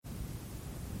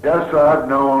Yes, I've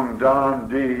known Don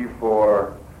D.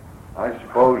 for, I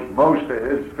suppose, most of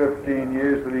his 15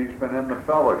 years that he's been in the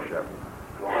fellowship.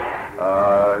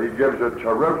 He gives a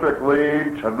terrific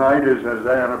lead. Tonight is his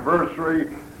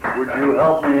anniversary. Would you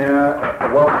help me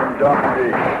welcome Don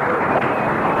D.?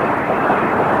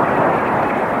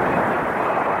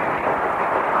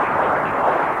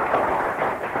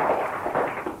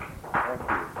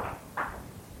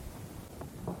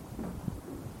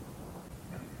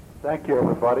 Thank you,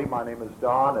 everybody. My name is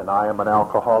Don, and I am an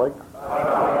alcoholic.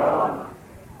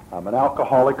 I'm an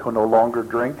alcoholic who no longer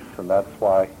drinks, and that's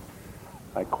why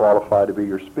I qualify to be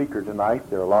your speaker tonight.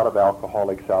 There are a lot of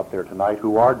alcoholics out there tonight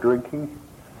who are drinking.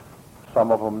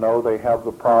 Some of them know they have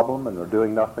the problem, and they're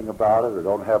doing nothing about it, or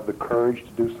don't have the courage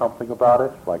to do something about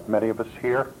it, like many of us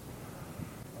here.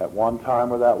 At one time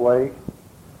were that way.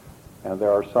 And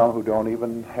there are some who don't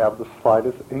even have the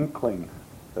slightest inkling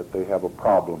that they have a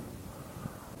problem.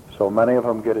 So many of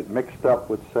them get it mixed up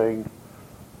with saying,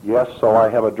 yes, so I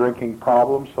have a drinking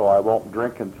problem, so I won't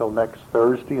drink until next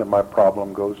Thursday and my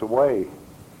problem goes away.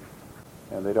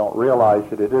 And they don't realize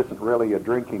that it isn't really a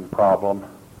drinking problem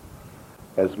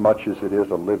as much as it is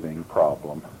a living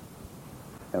problem.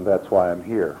 And that's why I'm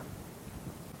here.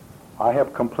 I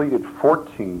have completed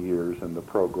 14 years in the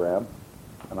program,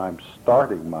 and I'm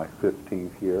starting my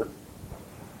 15th year.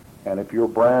 And if you're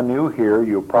brand new here,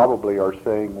 you probably are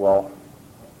saying, well,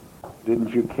 didn't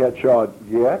you catch on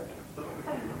yet?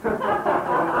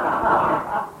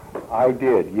 I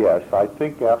did, yes. I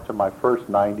think after my first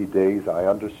 90 days, I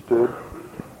understood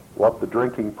what the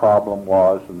drinking problem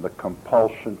was and the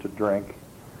compulsion to drink.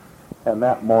 And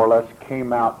that more or less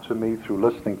came out to me through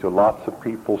listening to lots of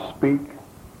people speak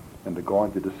and to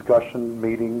going to discussion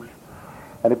meetings.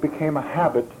 And it became a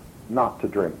habit not to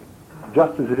drink.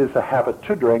 Just as it is a habit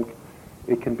to drink,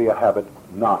 it can be a habit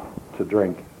not to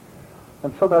drink.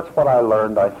 And so that's what I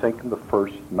learned, I think, in the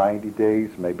first 90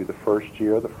 days, maybe the first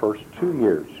year, the first 2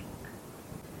 years.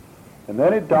 And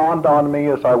then it dawned on me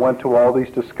as I went to all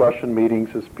these discussion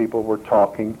meetings, as people were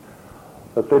talking,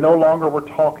 that they no longer were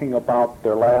talking about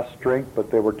their last drink,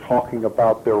 but they were talking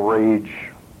about their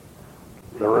rage,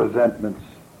 their resentments.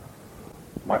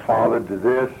 My father did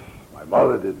this, my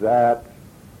mother did that,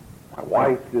 my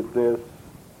wife did this,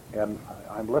 and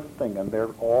I'm listening, and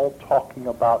they're all talking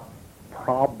about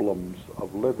problems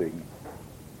of living.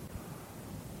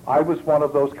 I was one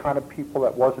of those kind of people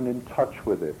that wasn't in touch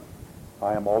with it.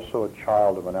 I am also a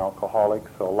child of an alcoholic,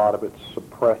 so a lot of it's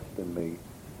suppressed in me.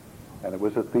 And it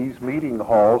was at these meeting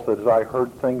halls that as I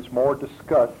heard things more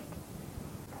discussed,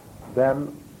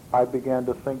 then I began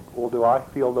to think, well, do I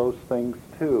feel those things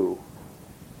too?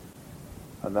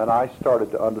 And then I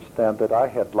started to understand that I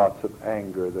had lots of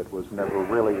anger that was never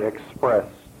really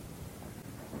expressed,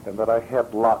 and that I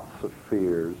had lots of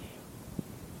fears.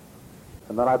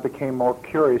 And then I became more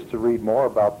curious to read more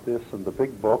about this in the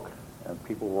big book, and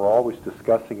people were always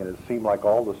discussing it. It seemed like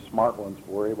all the smart ones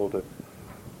were able to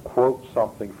quote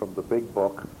something from the big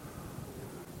book,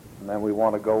 and then we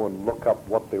want to go and look up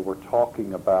what they were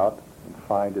talking about and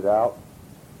find it out.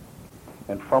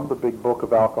 And from the big book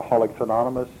of Alcoholics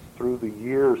Anonymous, through the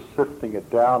years sifting it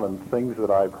down and things that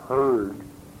I've heard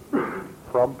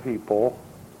from people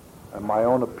and my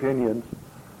own opinions,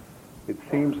 it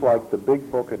seems like the big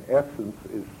book in essence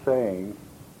is saying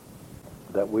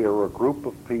that we are a group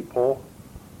of people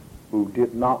who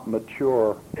did not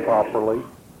mature properly.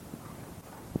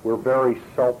 We're very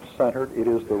self-centered. It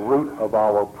is the root of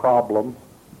our problem,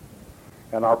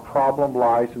 and our problem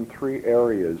lies in three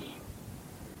areas: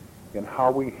 in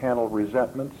how we handle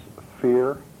resentments,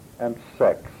 fear, and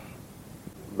sex.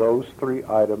 Those three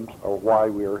items are why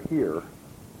we are here,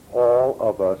 all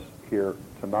of us here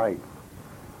tonight.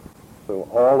 So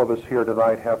all of us here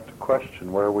tonight have to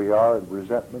question where we are in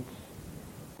resentments,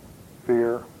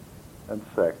 fear, and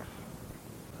sex.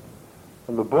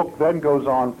 And the book then goes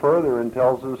on further and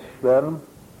tells us then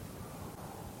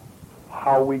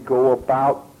how we go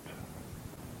about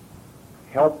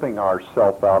helping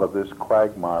ourselves out of this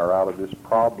quagmire, out of these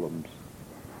problems.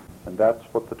 And that's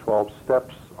what the 12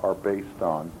 steps are based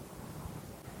on.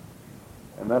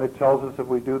 And then it tells us if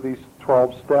we do these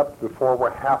 12 steps before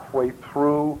we're halfway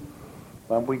through,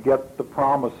 then we get the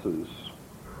promises.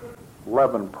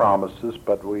 11 promises,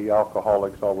 but we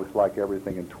alcoholics always like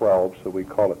everything in 12, so we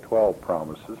call it 12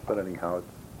 promises, but anyhow, it's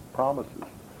promises.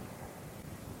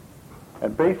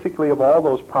 And basically of all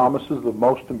those promises, the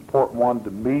most important one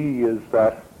to me is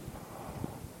that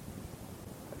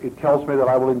it tells me that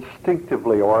I will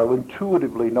instinctively or I will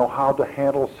intuitively know how to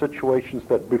handle situations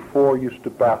that before used to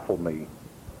baffle me.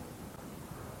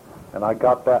 And I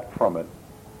got that from it.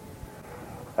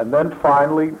 And then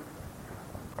finally,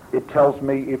 it tells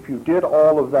me if you did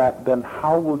all of that, then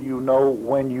how will you know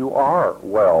when you are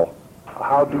well?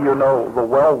 How do you know the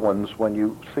well ones when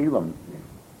you see them?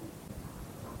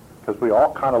 Because we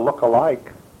all kind of look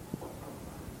alike.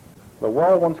 The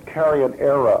well ones carry an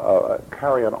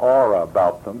aura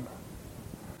about them,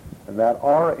 and that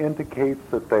aura indicates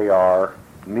that they are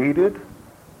needed,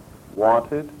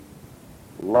 wanted,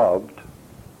 loved,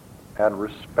 and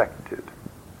respected.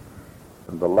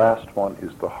 And the last one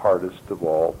is the hardest of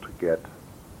all to get.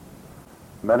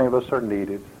 Many of us are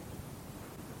needed.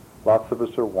 Lots of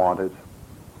us are wanted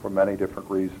for many different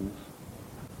reasons.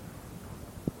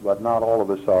 But not all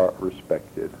of us are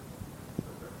respected.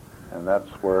 And that's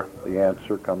where the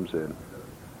answer comes in.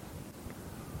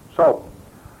 So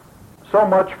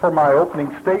much for my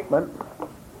opening statement.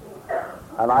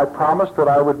 And I promised that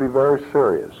I would be very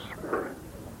serious.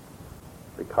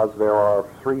 Because there are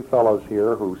three fellows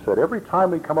here who said, every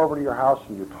time we come over to your house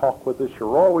and you talk with us,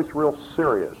 you're always real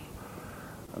serious.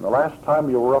 And the last time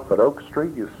you were up at Oak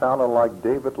Street, you sounded like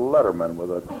David Letterman with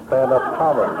a stand-up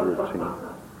comedy routine.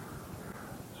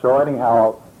 So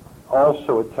anyhow,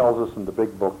 also it tells us in the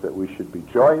big book that we should be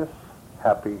joyous,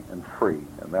 happy, and free.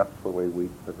 And that's the way we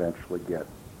eventually get.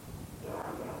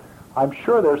 I'm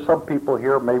sure there's some people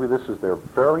here, maybe this is their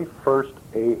very first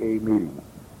AA meeting,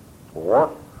 or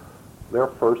their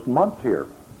first month here.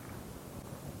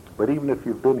 But even if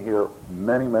you've been here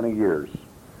many, many years,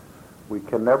 we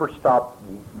can never stop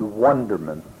the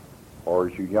wonderment, or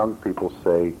as you young people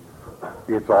say,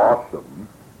 it's awesome,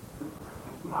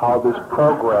 how this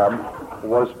program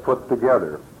was put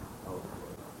together.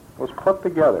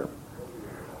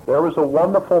 There was a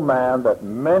wonderful man that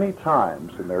many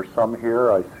times, and there's some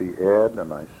here, I see Ed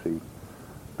and I see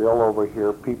Bill over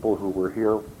here, people who were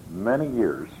here many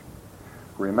years.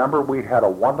 Remember, we had a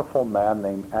wonderful man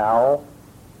named Al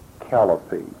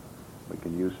Callipy. We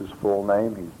can use his full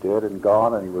name. He's dead and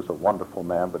gone, and he was a wonderful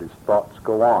man, but his thoughts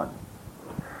go on.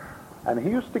 And he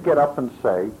used to get up and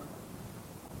say,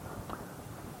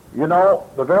 you know,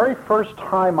 the very first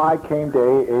time I came to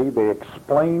AA, they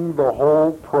explained the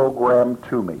whole program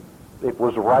to me. It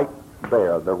was right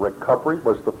there. The recovery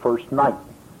was the first night.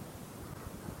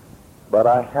 But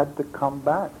I had to come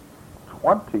back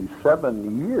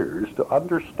 27 years to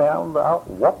understand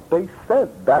what they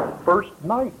said that first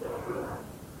night.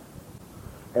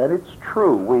 And it's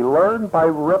true. We learn by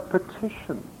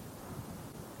repetition.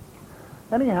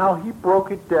 Anyhow, he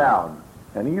broke it down.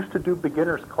 And he used to do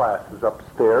beginners classes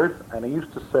upstairs, and he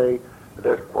used to say,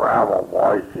 this gravel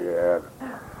voice he had,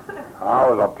 I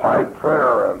was a pipe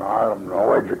fitter, and I have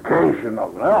no education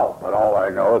of else, but all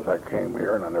I know is I came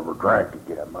here and I never drank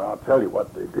again. But I'll tell you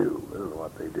what they do. This is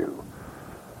what they do.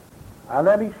 And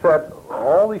then he said,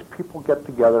 all these people get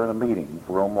together in a meeting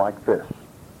room like this.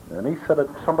 And he said,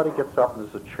 somebody gets up and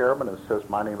is a chairman and says,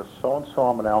 my name is so-and-so,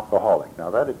 I'm an alcoholic. Now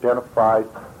that identifies,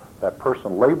 that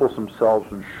person labels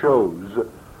themselves and shows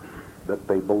that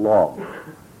they belong.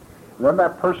 And then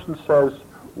that person says,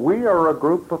 we are a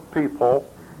group of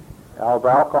people of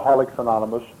Alcoholics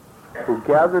Anonymous who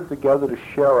gathered together to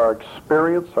share our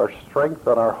experience, our strength,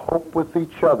 and our hope with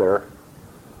each other,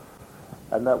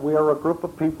 and that we are a group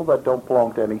of people that don't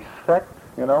belong to any sect,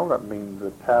 you know, that means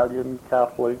Italian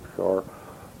Catholics or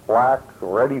blacks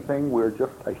or anything. We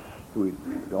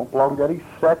don't belong to any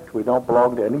sect. We don't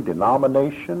belong to any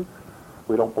denomination.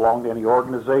 We don't belong to any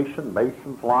organization,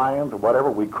 Masons, Lions, or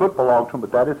whatever. We could belong to them,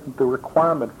 but that isn't the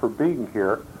requirement for being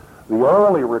here. The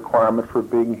only requirement for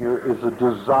being here is a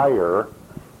desire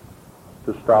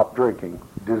to stop drinking.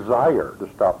 Desire to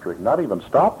stop drinking. Not even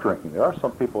stop drinking. There are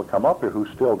some people that come up here who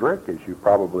still drink, as you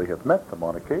probably have met them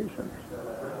on occasion.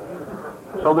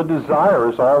 So the desire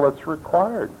is all that's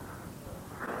required.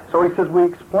 So he says we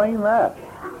explain that.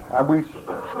 And we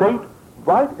state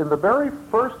right in the very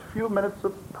first few minutes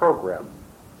of the program,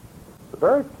 the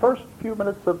very first few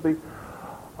minutes of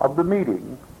the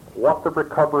meeting, what the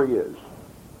recovery is.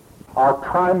 Our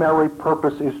primary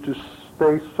purpose is to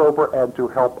stay sober and to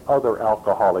help other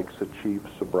alcoholics achieve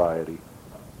sobriety.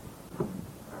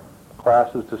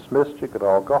 Class is dismissed. You can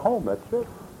all go home. That's it.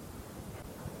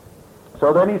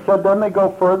 So then he said, then they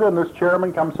go further, and this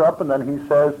chairman comes up, and then he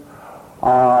says,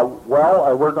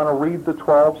 we're going to read the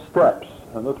 12 steps.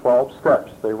 And the 12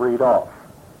 steps, they read off.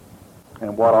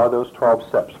 And what are those 12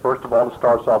 steps? First of all, it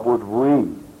starts off with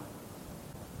we.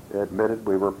 They admitted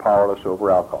we were powerless over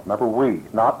alcohol. Remember, we,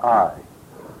 not I.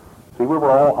 See, we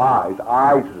were all I's.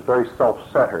 I's is very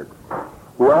self-centered.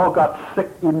 We all got sick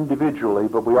individually,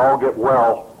 but we all get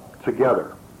well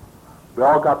together. We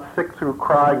all got sick through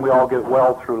crying. We all get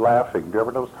well through laughing. Do you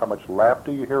ever notice how much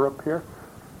laughter you hear up here?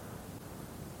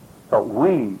 So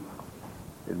we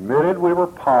admitted we were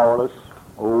powerless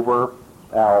over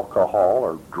alcohol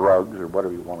or drugs or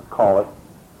whatever you want to call it,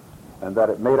 and that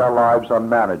it made our lives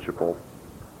unmanageable.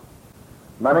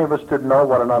 Many of us didn't know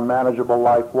what an unmanageable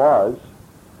life was.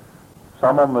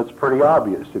 Some of them it's pretty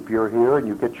obvious. If you're here and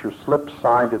you get your slip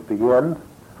signed at the end,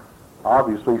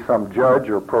 obviously some judge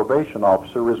or probation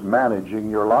officer is managing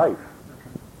your life.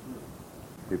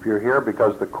 If you're here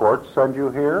because the courts send you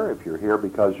here, if you're here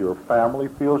because your family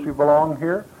feels you belong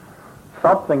here,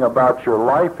 something about your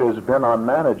life has been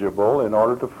unmanageable in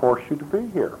order to force you to be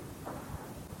here.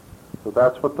 So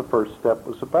that's what the first step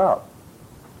was about.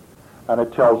 And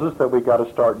it tells us that we got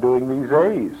to start doing these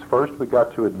A's. First, we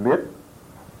got to admit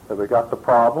that we got the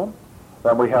problem.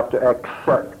 Then we have to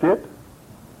accept it.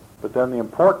 But then the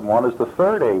important one is the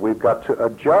third A. We've got to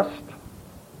adjust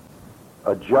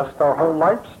our whole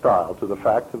lifestyle to the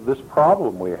fact of this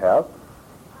problem we have.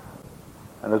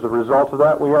 And as a result of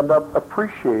that, we end up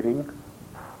appreciating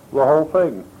the whole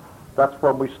thing. That's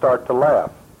when we start to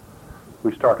laugh.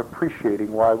 We start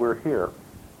appreciating why we're here.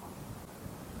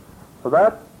 So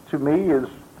that, to me, is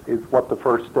what the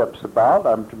first step's about.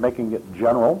 I'm making it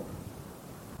general.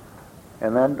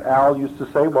 And then Al used to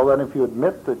say, well, then if you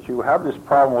admit that you have this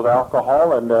problem with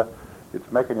alcohol and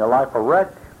it's making your life a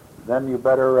wreck, then you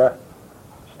better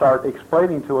start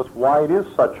explaining to us why it is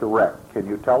such a wreck. Can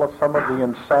you tell us some of the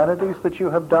insanities that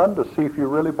you have done to see if you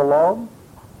really belong?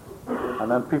 And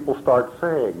then people start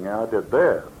saying, I did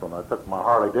this, and I took my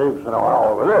Harley Davidson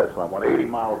all over this, and I went 80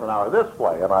 miles an hour this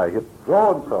way, and I hit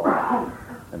so-and-so.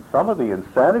 And some of the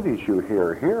insanities you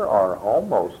hear here are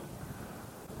almost,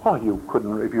 you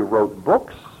couldn't, if you wrote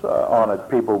books on it,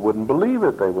 people wouldn't believe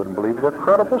it. They wouldn't believe they're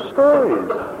credible stories.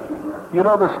 You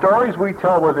know, the stories we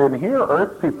tell within here,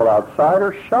 Earth people outside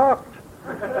are shocked.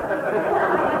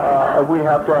 We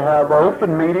have to have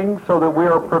open meetings so that we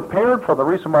are prepared for. The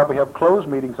reason why we have closed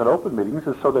meetings and open meetings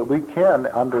is so that we can,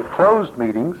 under closed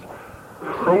meetings,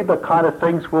 say the kind of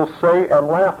things we'll say and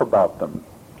laugh about them.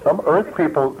 Some Earth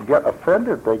people get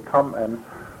offended. They come and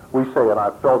we say, and I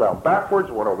fell down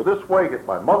backwards, went over this way, hit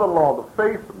my mother-in-law in the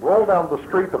face, and rolled down the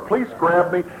street. The police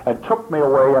grabbed me and took me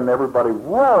away, and everybody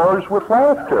roars with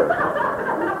laughter.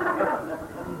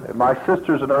 And my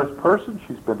sister's an Earth person.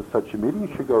 She's been to such a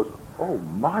meeting. She goes, oh,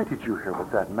 my, did you hear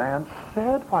what that man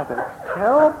said? Why, that's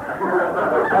terrible.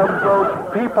 And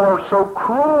those people are so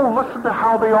cruel. Listen to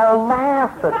how they all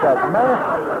laugh at that man.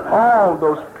 Oh,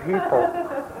 those people.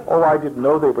 Oh, I didn't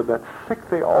know they were that sick.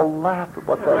 They all laughed at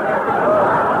what that.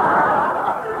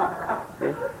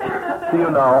 You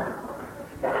know,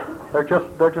 they're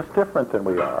just different than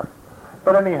we are.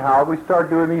 But anyhow, we start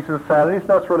doing these insanities.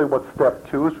 That's really what step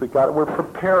 2 is. We're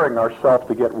preparing ourselves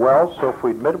to get well. So if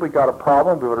we admit we got a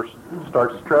problem, we better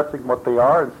start stressing what they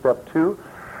are in step 2.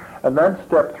 And then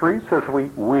step 3 says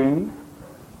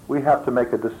we have to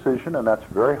make a decision, and that's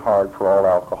very hard for all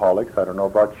alcoholics. I don't know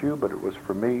about you, but it was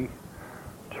for me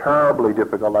terribly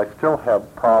difficult. I still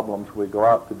have problems. We go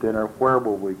out to dinner. Where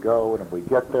will we go? And if we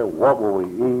get there, what will we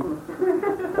eat?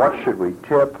 What should we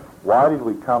tip? Why did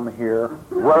we come here?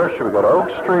 Where should we go, to Oak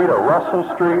Street or Russell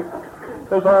Street?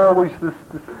 There's always this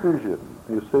decision,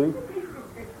 you see?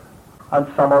 And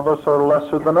some of us are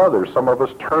lesser than others. Some of us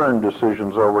turn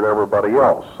decisions over to everybody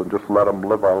else and just let them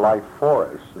live our life for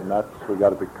us. And we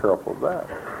got to be careful of that.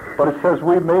 But it says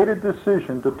we made a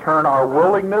decision to turn our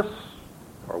willingness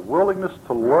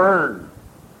to learn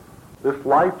this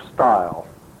lifestyle,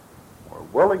 our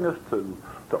willingness to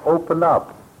open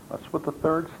up. That's what the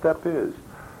third step is.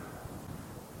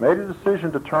 Made a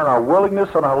decision to turn our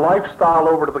willingness and our lifestyle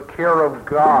over to the care of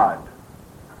God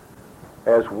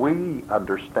as we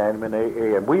understand him in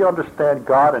AA. And we understand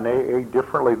God in AA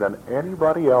differently than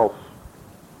anybody else.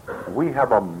 We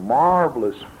have a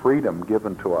marvelous freedom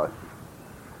given to us.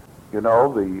 You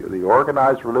know, the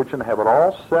organized religion have it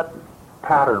all set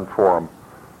pattern for them.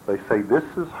 They say, this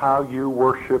is how you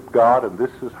worship God, and this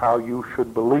is how you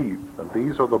should believe. And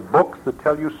these are the books that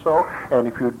tell you so. And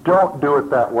if you don't do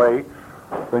it that way,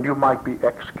 then you might be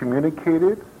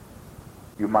excommunicated,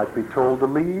 you might be told to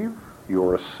leave,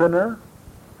 you're a sinner,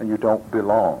 and you don't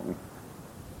belong.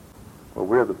 Well,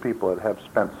 we're the people that have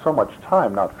spent so much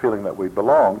time not feeling that we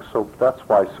belong, so that's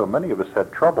why so many of us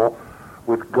had trouble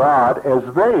with God as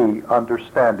they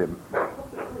understand him.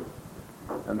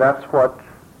 And that's what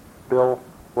Bill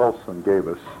Wilson gave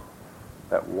us,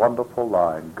 that wonderful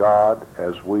line, God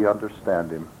as we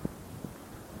understand him.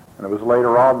 And it was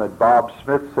later on that Bob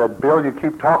Smith said, Bill, you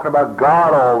keep talking about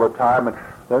God all the time, and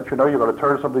don't you know you're going to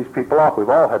turn some of these people off? We've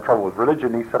all had trouble with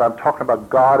religion. He said, I'm talking about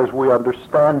God as we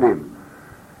understand him.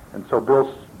 And so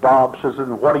Bob says,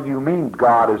 and what do you mean,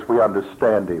 God as we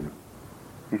understand him?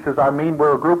 He says, I mean,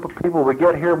 we're a group of people. We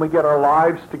get here and we get our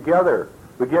lives together.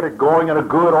 We get it going in a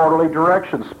good, orderly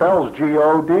direction. Spells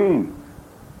G-O-D.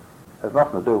 Has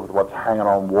nothing to do with what's hanging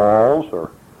on walls or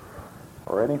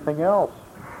anything else.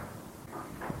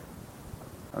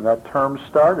 And that term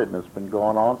started, and it's been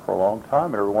going on for a long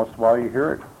time, and every once in a while you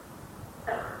hear it.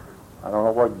 I don't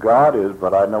know what God is,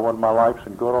 but I know when my life's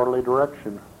in good, orderly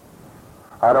direction.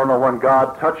 I don't know when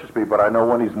God touches me, but I know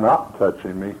when he's not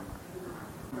touching me.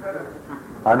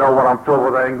 I know when I'm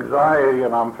filled with anxiety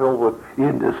and I'm filled with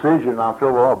indecision, I'm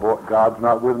filled with, oh boy, God's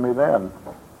not with me then.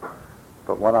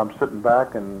 But when I'm sitting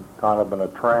back and kind of in a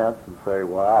trance and say,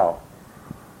 wow,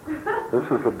 this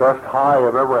is the best high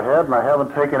I've ever had and I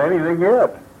haven't taken anything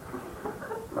yet.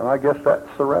 And I guess that's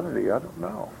serenity. I don't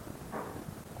know.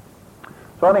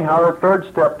 So anyhow, the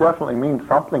third step definitely means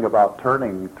something about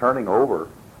turning over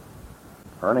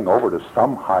to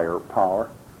some higher power.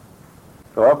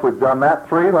 So if we've done that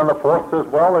three, then the fourth says,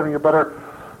 well, then you better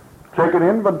take an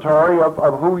inventory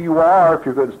of who you are. If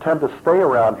you're going to tend to stay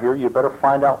around here, you better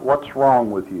find out what's wrong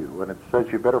with you. And it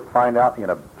says you better find out in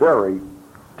a very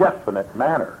definite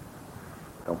manner.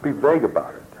 Don't be vague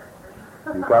about it.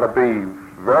 You've got to be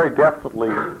very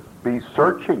definitely be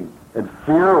searching and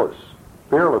fearless.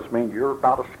 Fearless means you're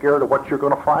not as scared of what you're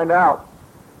going to find out.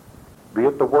 Be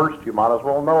it the worst, you might as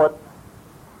well know it.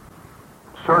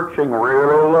 Searching,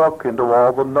 really look into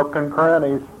all the nook and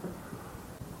crannies.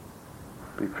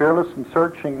 Be fearless and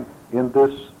searching in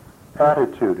this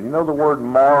attitude. You know the word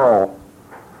moral.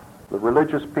 The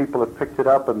religious people have picked it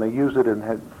up and they use it,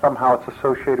 and somehow it's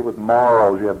associated with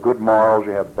morals. You have good morals,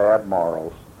 you have bad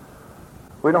morals.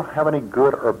 We don't have any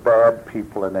good or bad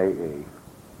people in AA.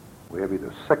 We have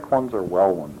either sick ones or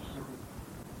well ones.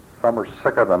 Some are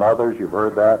sicker than others, you've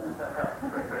heard that.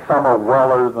 Some are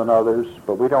weller than others,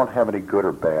 but we don't have any good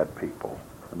or bad people.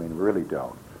 I mean, we really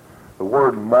don't. The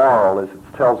word moral, as it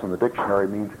tells in the dictionary,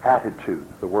 means attitude.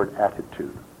 The word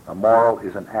attitude. A moral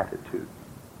is an attitude.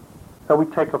 So we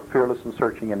take a fearless and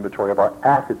searching inventory of our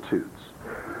attitudes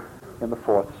in the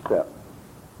fourth step.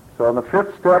 So in the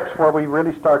fifth step's where we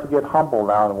really start to get humble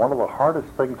now, and one of the hardest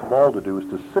things of all to do is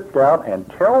to sit down and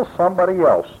tell somebody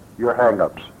else your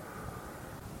hang-ups.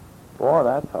 Boy,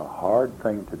 that's a hard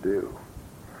thing to do.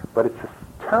 But it's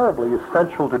terribly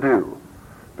essential to do.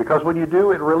 Because when you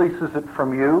do, it releases it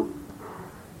from you.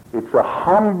 It's a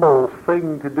humble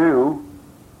thing to do.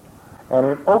 And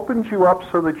it opens you up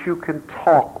so that you can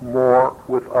talk more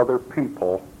with other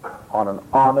people on an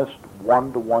honest,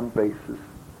 one-to-one basis.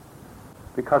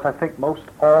 Because I think most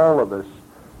all of us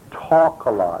talk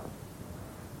a lot,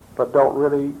 but don't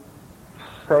really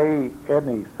say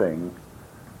anything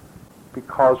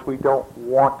because we don't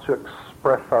want to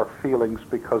express our feelings,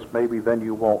 because maybe then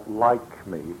you won't like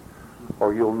me,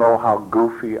 or you'll know how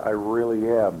goofy I really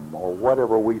am, or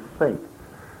whatever we think.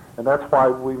 And that's why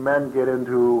we men get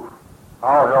into,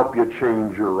 I'll help you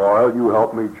change your oil, you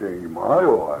help me change my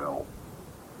oil.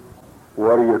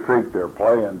 What do you think they're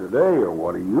playing today, or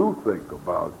what do you think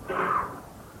about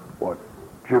what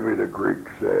Jimmy the Greek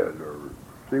said? Or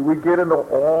see, we get into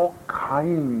all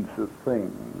kinds of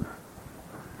things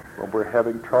when we're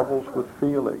having troubles with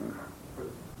feelings.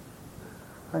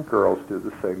 And girls do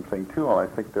the same thing too, and I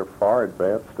think they're far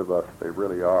advanced of us. They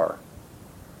really are.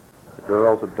 The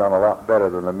girls have done a lot better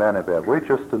than the men have had. We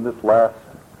just in this last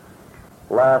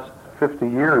 50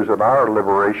 years in our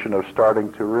liberation are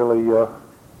starting to really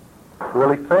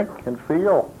think and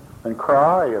feel and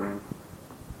cry and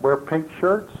wear pink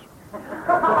shirts.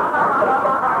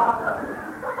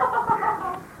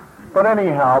 But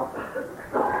anyhow,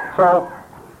 so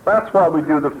that's why we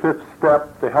do the fifth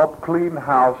step, to help clean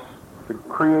house, to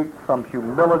create some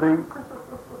humility,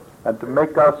 and to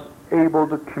make us able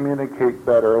to communicate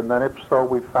better. And then if so,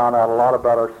 we found out a lot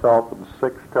about ourselves, and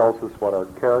 6 tells us what our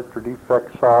character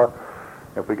defects are.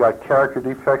 If we got character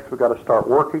defects, we got to start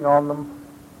working on them.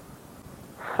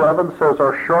 7 says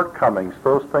our shortcomings,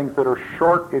 those things that are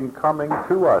short in coming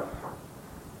to us.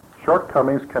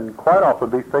 Shortcomings can quite often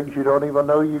be things you don't even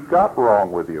know you've got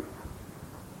wrong with you.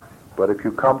 But if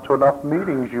you come to enough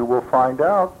meetings, you will find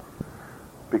out,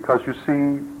 because you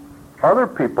see other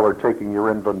people are taking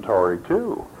your inventory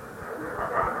too.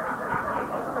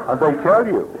 And they tell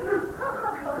you.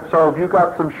 So if you've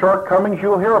got some shortcomings,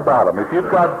 you'll hear about them. If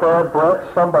you've got bad breath,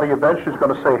 somebody eventually is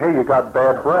going to say, hey, you got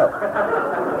bad breath.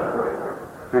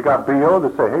 If you got B.O.,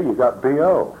 they say, hey, you got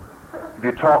B.O. If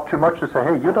you talk too much, they say,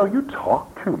 hey, you know, you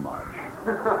talk too much.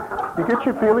 You get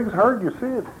your feelings hurt, you see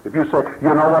it. If you say,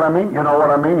 you know what I mean, you know what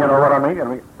I mean, you know what I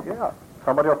mean, yeah,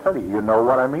 somebody will tell you, you know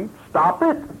what I mean? Stop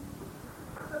it.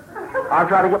 I'm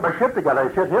trying to get my shit together.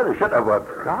 I sit here, I shit.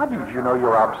 God, did you know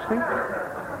you're obstinate?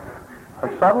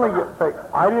 And suddenly you say,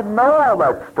 I didn't know all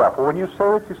that stuff. Well, when you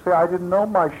say it, you say, I didn't know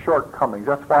my shortcomings.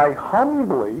 That's why I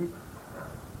humbly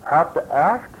have to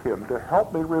ask him to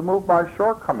help me remove my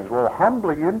shortcomings. Well,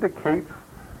 humbly indicates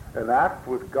an act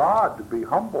with God to be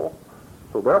humble.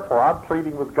 So therefore, I'm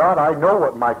pleading with God. I know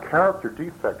what my character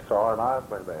defects are, and I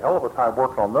have a hell of a time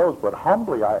working on those. But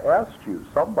humbly, I asked you,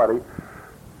 somebody,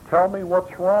 tell me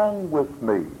what's wrong with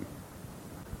me.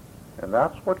 And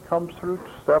that's what comes through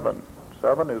 7.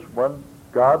 7 is when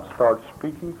God starts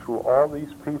speaking through all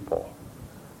these people.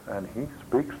 And he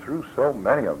speaks through so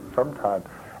many of them sometimes.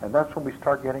 And that's when we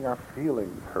start getting our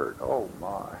feelings hurt. Oh,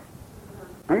 my.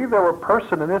 Be there a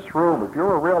person in this room, if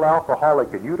you're a real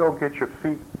alcoholic and you don't get your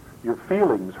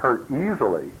feelings hurt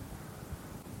easily,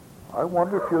 I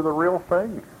wonder if you're the real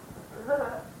thing.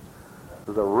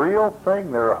 The real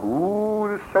thing there. Ooh,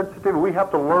 this sensitivity. We have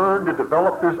to learn to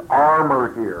develop this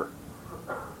armor here.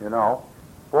 You know?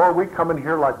 Boy, we come in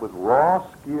here like with raw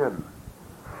skin.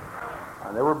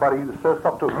 And everybody says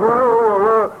something to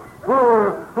us.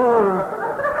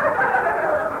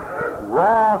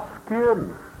 Raw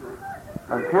skin.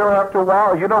 And here after a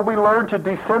while, you know, we learn to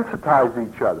desensitize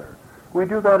each other. We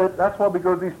do that, that's why we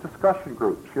go to these discussion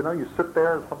groups. You know, you sit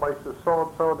there and somebody says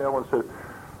so-and-so, and the other one says,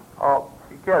 oh,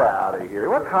 get out of here.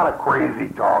 What kind of crazy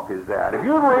talk is that? If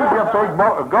you'd raise your face,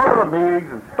 go to the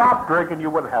meetings and stop drinking, you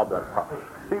wouldn't have that problem.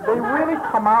 See, they really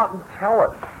come out and tell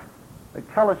us. They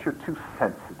tell us you're too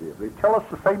sensitive. They tell us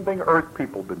the same thing Earth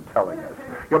people have been telling us.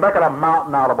 You're making a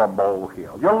mountain out of a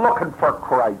molehill. You're looking for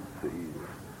crises.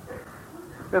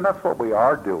 And that's what we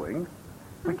are doing.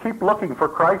 We keep looking for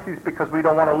crises because we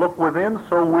don't want to look within,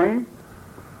 so we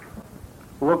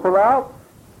look without.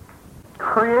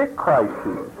 Create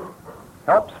crises.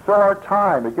 Helps fill our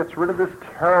time. It gets rid of this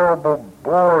terrible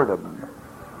boredom.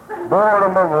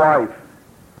 Boredom of life.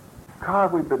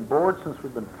 God, we've been bored since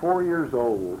we've been 4 years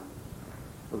old.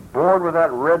 I was bored with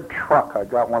that red truck I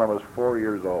got when I was 4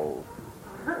 years old.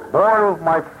 Bored with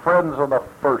my friends in the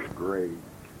first grade.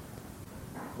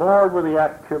 Bored with the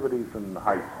activities in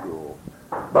high school.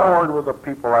 Bored with the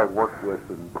people I worked with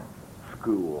in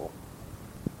school.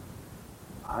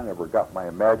 I never got my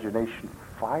imagination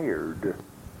fired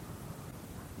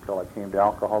until I came to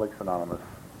Alcoholics Anonymous.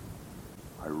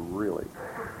 I really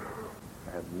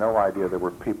had no idea there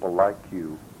were people like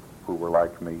you who were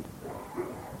like me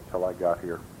until I got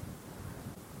here.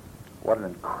 What an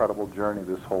incredible journey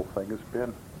this whole thing has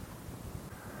been.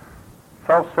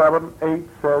 So 7:8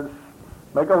 says,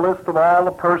 make a list of all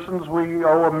the persons we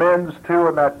owe amends to,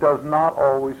 and that does not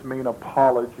always mean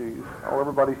apologies. Oh,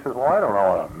 everybody says, well, I don't know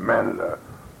what amends to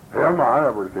him. I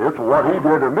never did. It's what he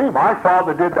did to me. My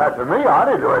father did that to me. I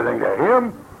didn't do anything to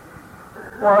him.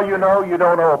 Well, you know, you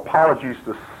don't owe apologies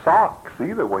to socks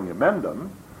either when you mend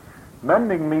them.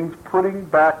 Mending means putting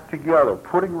back together,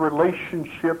 putting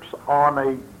relationships on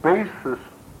a basis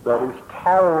that is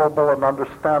tolerable and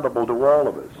understandable to all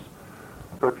of us.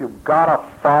 So if you've got a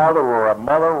father or a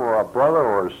mother or a brother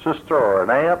or a sister or an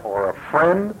aunt or a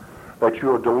friend that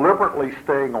you're deliberately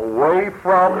staying away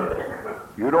from,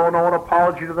 you don't owe an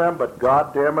apology to them, but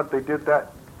God damn it, they did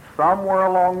that. Somewhere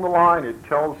along the line it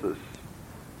tells us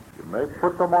you may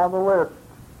put them on the list,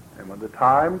 and when the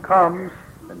time comes,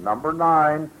 in number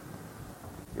 9,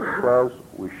 it says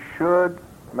we should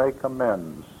make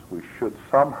amends. We should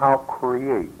somehow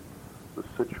create the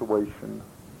situation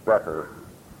better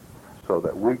so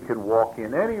that we can walk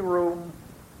in any room,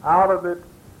 out of it,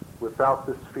 without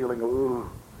this feeling, ooh,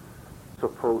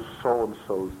 suppose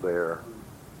so-and-so's there.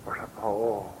 Or,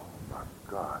 oh, my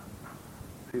God.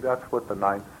 See, that's what the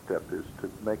 9th step is, to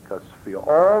make us feel.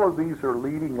 All of these are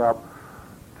leading up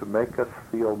to make us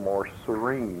feel more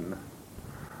serene.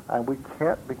 And we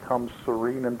can't become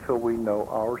serene until we know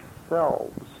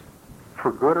ourselves,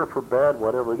 for good or for bad,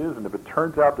 whatever it is. And if it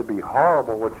turns out to be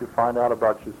horrible what you find out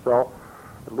about yourself,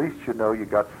 at least you know you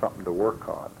got something to work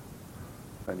on.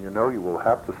 And you know you will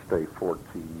have to stay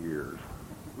 14 years.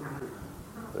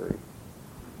 See?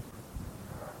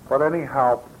 But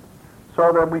anyhow,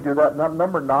 so then we do that.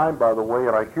 Number 9, by the way,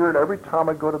 and I hear it every time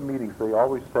I go to meetings, they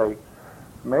always say,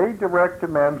 may direct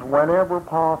amends whenever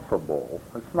possible.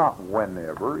 It's not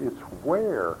whenever, it's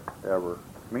wherever.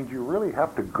 It means you really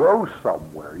have to go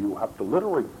somewhere. You have to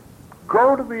literally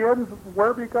go to the ends of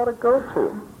wherever you got to go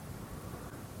to.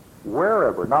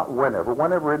 Wherever, not whenever.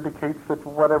 Whenever indicates that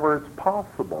whatever is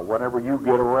possible, whenever you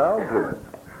get around to it.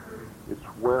 It's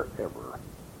wherever.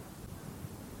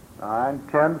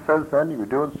 9:10 says then, you're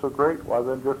doing so great, well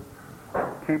then just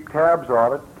keep tabs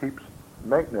on it, keeps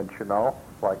maintenance, you know.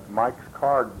 Like Mike's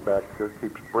card back there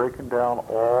keeps breaking down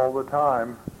all the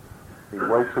time. He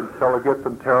waits until it gets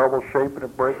in terrible shape and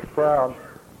it breaks down.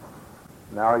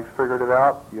 Now he's figured it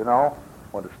out,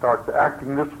 when it starts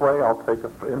acting this way, I'll take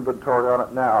an inventory on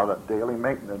it now, that daily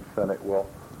maintenance, and it will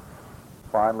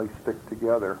finally stick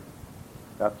together.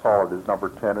 That's all it is. Number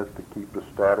 10 is to keep the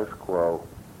status quo.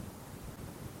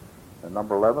 And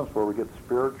number 11 is where we get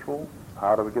spiritual.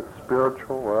 How do we get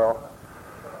spiritual? Well,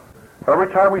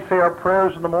 every time we say our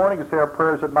prayers in the morning and say our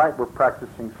prayers at night, we're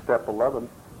practicing step 11,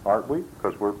 aren't we?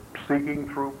 Because we're seeking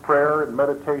through prayer and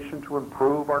meditation to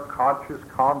improve our conscious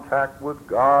contact with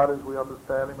God as we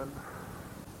understand Him, and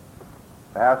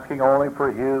asking only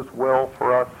for His will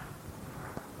for us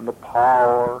and the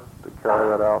power to carry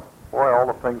that out. Boy, all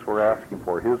the things we're asking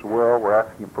for, His will, we're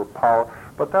asking for power.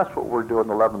 But that's what we're doing in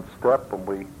the 11th step when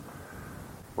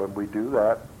we do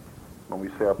that. When we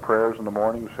say our prayers in the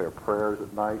morning, we say our prayers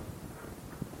at night.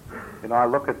 I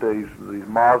look at these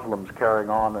Muslims carrying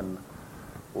on in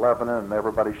Lebanon, and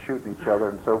everybody's shooting each other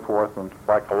and so forth, and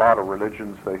like a lot of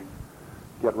religions, they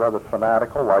get rather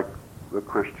fanatical, like the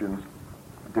Christians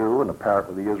do, and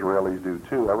apparently the Israelis do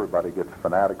too. Everybody gets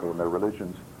fanatical in their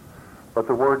religions. But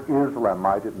the word Islam,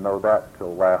 I didn't know that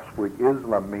till last week.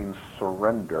 Islam means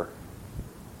surrender.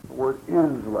 The word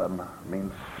Islam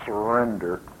means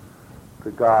surrender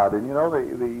to God. And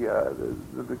according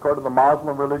to the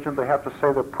Muslim religion, they have to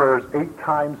say their prayers 8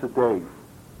 times a day.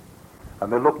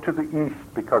 And they look to the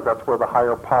east because that's where the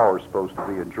higher power is supposed to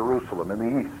be, in Jerusalem, in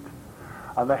the east.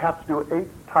 And they have to do it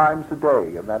 8 times a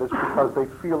day, and that is because they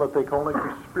feel that they can only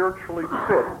be spiritually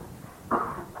fit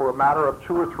for a matter of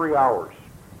 2 or 3 hours.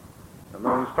 And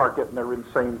then you start getting their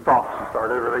insane thoughts and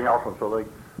start everything else, and so they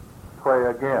pray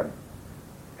again.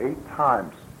 8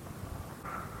 times.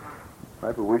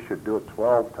 Maybe we should do it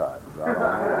 12 times. I don't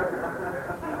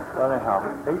know.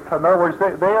 Anyhow, 8 times. In other words,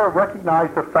 they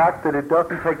recognize the fact that it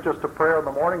doesn't take just a prayer in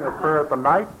the morning or a prayer at the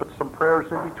night, but some prayers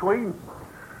in between.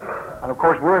 And of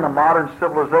course, we're in a modern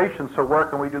civilization, so where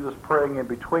can we do this praying in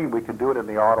between? We can do it in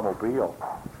the automobile.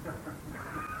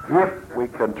 If we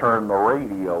can turn the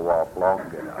radio off long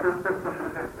enough.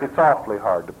 It's awfully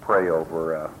hard to pray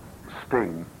over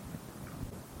Sting.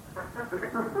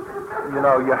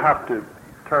 You have to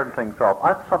turn things off.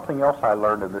 That's something else I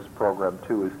learned in this program,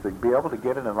 too, is to be able to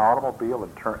get in an automobile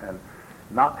and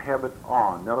not have it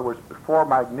on. In other words, when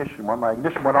my ignition went on,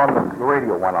 the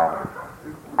radio went on.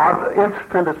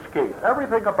 Instant escape.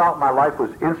 Everything about my life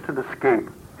was instant escape.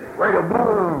 Radio,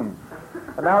 boom!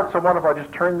 And now it's so wonderful. I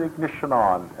just turn the ignition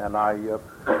on, and I'm able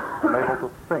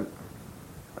to think.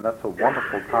 And that's a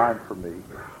wonderful time for me.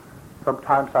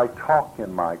 Sometimes I talk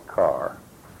in my car.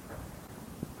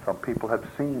 Some people have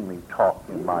seen me talk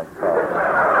in my car.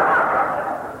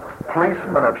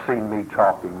 Policemen have seen me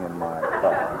talking in my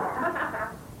car.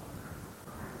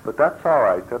 But that's all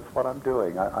right. That's what I'm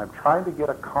doing. I'm trying to get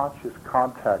a conscious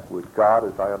contact with God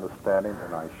as I understand Him,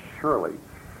 and I surely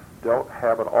don't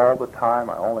have it all the time.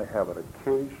 I only have it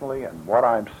occasionally. And what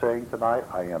I'm saying tonight,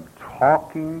 I am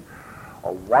talking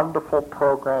a wonderful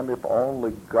program. If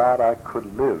only God I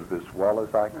could live as well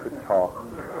as I could talk.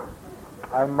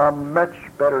 I'm a much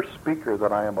better speaker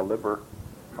than I am a liver.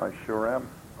 I sure am.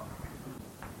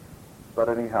 But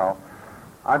anyhow,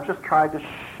 I'm just trying to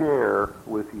share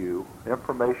with you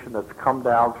information that's come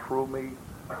down through me.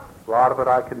 A lot of it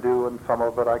I can do and some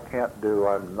of it I can't do.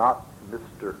 I'm not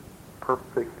Mr.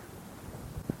 Perfect.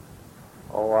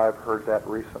 Oh, I've heard that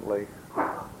recently.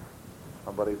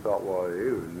 Somebody thought, well,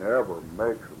 he never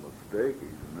makes a mistake.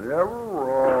 He's never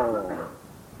wrong.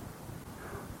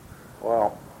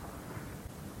 Well,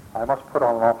 I must put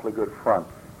on an awfully good front,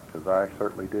 because I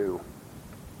certainly do.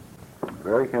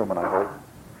 Very human, I hope.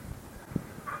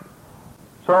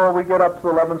 So we get up to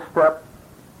the 11th step.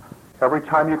 Every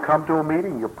time you come to a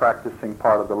meeting, you're practicing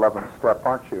part of the 11th step,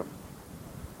 aren't you?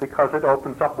 Because it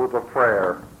opens up with a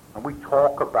prayer, and we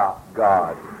talk about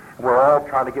God. And we're all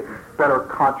trying to get better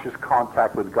conscious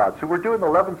contact with God. So we're doing the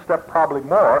 11th step probably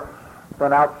more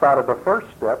than outside of the first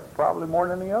step, probably more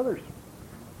than the others.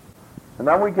 And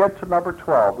then we get to number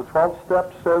 12. The 12th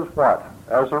step says what?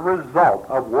 As a result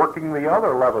of working the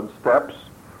other 11 steps,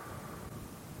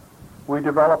 we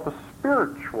develop a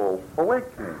spiritual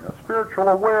awakening, a spiritual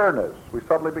awareness. We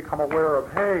suddenly become aware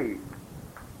of, hey,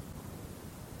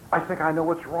 I think I know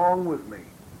what's wrong with me.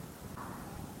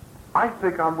 I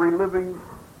think I'm reliving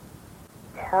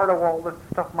part of all that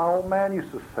stuff my old man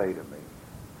used to say to me.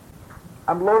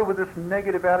 I'm loaded with this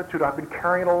negative attitude. I've been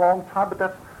carrying it a long time, but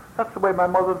that's the way my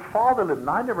mother and father lived, and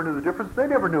I never knew the difference. They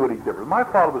never knew any difference. My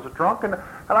father was a drunk, and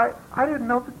I didn't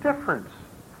know the difference.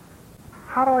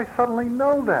 How do I suddenly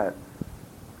know that?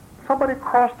 Somebody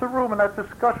across the room in that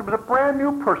discussion, but a brand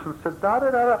new person said,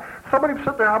 da-da-da-da. Somebody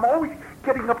said there, I'm always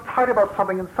getting uptight about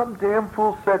something, and some damn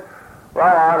fool said,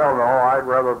 well, I don't know, I'd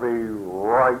rather be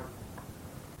right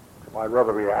I'd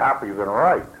rather be happy than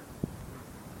right.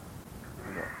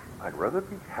 I'd rather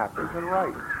be happy than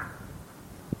right.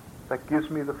 That gives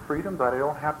me the freedom that I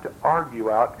don't have to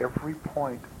argue out every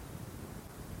point.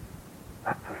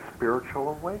 That's a spiritual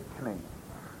awakening.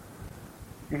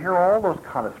 You hear all those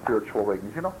kind of spiritual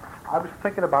awakenings. You know, I was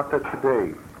thinking about that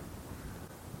today.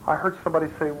 I heard somebody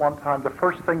say one time, the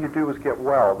first thing you do is get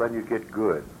well, then you get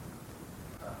good.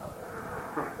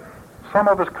 Some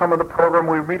of us come in the program,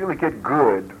 we immediately get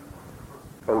good.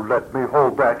 Oh, let me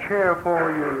hold that chair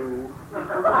for you.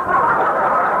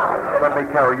 Let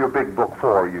me carry your big book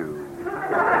for you.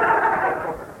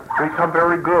 Become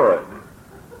very good.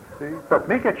 See? Let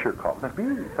me get your call. Let me.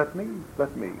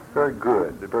 Very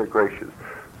good. They're very gracious.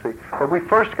 See? But we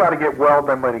first got to get well,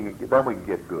 then we can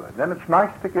get good. Then it's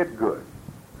nice to get good.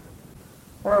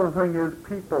 Well, the thing is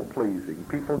people-pleasing.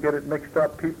 People get it mixed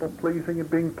up, people-pleasing and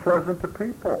being pleasant to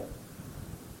people.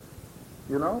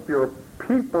 You know, if you're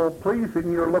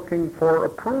people-pleasing, you're looking for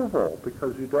approval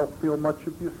because you don't feel much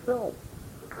of yourself.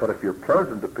 But if you're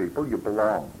pleasant to people, you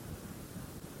belong.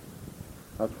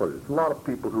 That's what it is. A lot of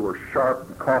people who are sharp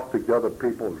and caustic to other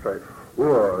people and say,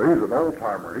 well, he's an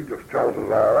old-timer. He just tells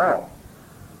us all out.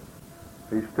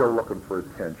 He's still looking for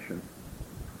attention.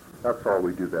 That's all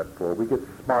we do that for. We get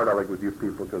smart aleck with you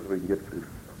people because we can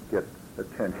get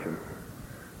attention.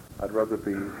 I'd rather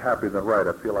be happy than right.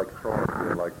 I feel like throwing it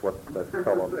here, like what that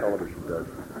fellow on television does.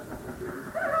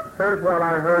 Here's one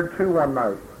I heard, too, one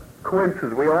night.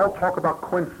 Coincidences. We all talk about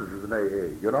coincidences in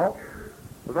AA, you know?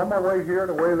 I was on my way here and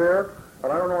the way there,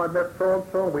 and I don't know, I met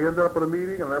so-and-so, and we ended up at a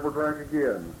meeting and never drank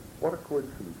again. What a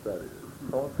coincidence that is.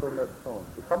 So-and-so met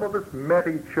so-and-so. Some of us met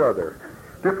each other.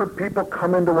 Different people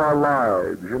come into our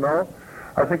lives, you know?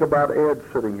 I think about Ed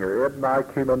sitting here. Ed and I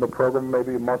came on the program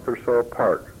maybe a month or so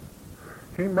apart.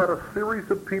 He met a series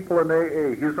of people in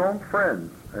AA, his own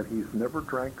friends, and he's never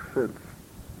drank since.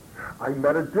 I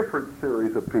met a different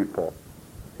series of people,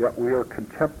 yet we are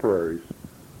contemporaries.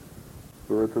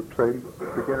 We were at the same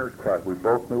beginner's class. We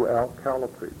both knew Al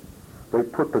Calipari. They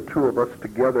put the two of us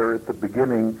together at the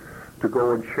beginning to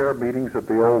go and share meetings at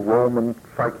the old Roman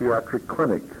psychiatric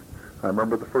clinic. I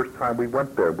remember the first time we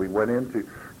went there. We went in to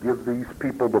give these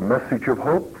people the message of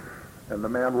hope, and the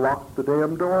man locked the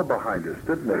damn door behind us,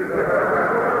 didn't he?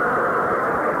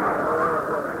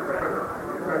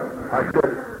 I said,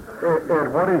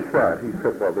 Ed, what is that? He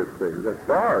said, well, this thing, that's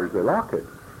ours. They lock it.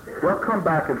 Well, come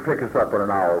back and pick us up in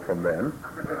an hour from then.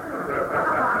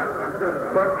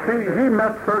 But see, he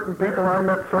met certain people, I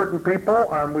met certain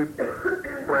people, and we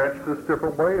branched this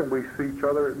different way, and we see each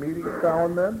other at meetings now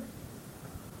and then.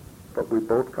 But we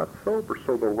both got sober,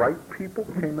 so the right people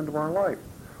came into our life.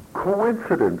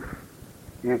 Coincidence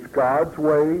is God's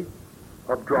way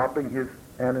of dropping his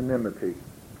anonymity.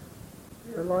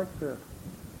 I like that.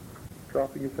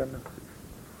 Dropping his anonymity.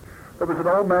 There was an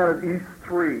old man at East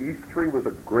 3. East 3 was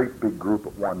a great big group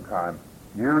at one time.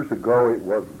 Years ago, it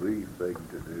was the thing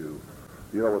to do.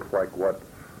 You know, it's like what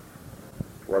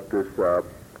this,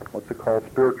 what's it called,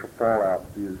 spiritual fallout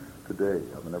is today.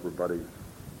 I mean, everybody's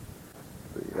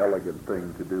the elegant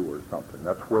thing to do or something.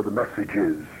 That's where the message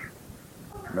is.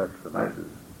 That's the message.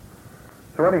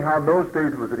 So anyhow, in those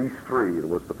days it was at East 3. It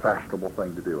was the fashionable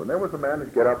thing to do. And there was a man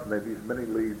who'd get up and they'd these many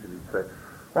leads and he'd say,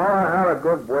 well, I had a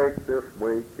good week this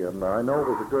week, and I know it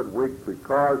was a good week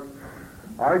because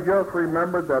I just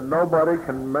remembered that nobody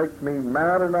can make me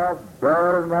mad enough,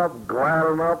 bad enough, glad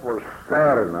enough, or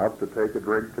sad enough to take a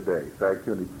drink today. Thank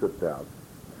you, and he'd sit down.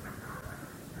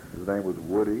 His name was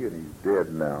Woody, and he's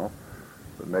dead now.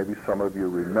 But maybe some of you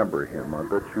remember him. I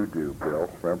bet you do, Bill.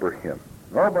 Remember him.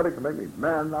 Nobody can make me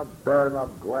mad enough, bad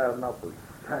enough, glad enough, or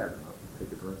sad enough to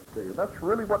take a drink today. And that's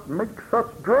really what makes us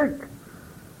drink.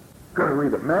 Because we're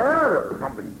either mad or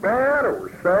something bad, or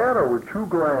we're sad, or we're too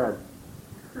glad.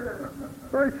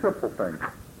 Very simple thing.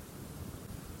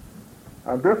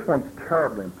 And this one's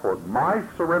terribly important. My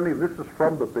serenity, this is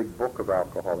from the big book of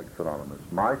Alcoholics Anonymous.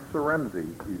 My serenity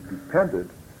is dependent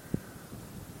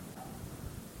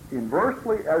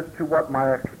inversely as to what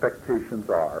my expectations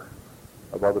are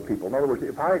of other people. In other words,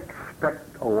 if I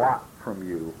expect a lot from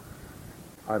you,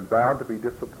 I'm bound to be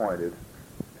disappointed,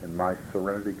 and my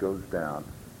serenity goes down.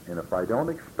 And if I don't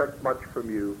expect much from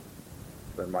you,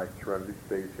 then my serenity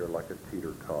stays here like a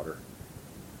teeter-totter.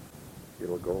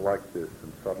 It'll go like this,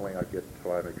 and suddenly I get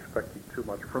till I'm expecting too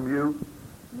much from you,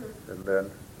 and then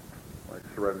my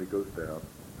serenity goes down.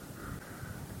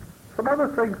 Some other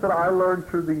things that I learned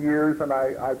through the years, and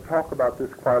I talk about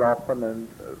this quite often, and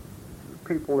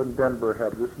people in Denver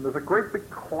have this, and there's a great big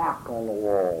clock on the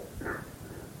wall.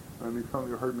 I mean, some of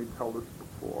you heard me tell this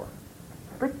before.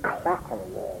 A big clock on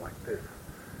the wall like this.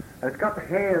 And it's got the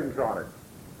hands on it.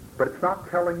 but it's not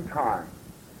telling time.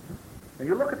 And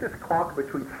you look at this clock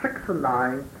between 6 and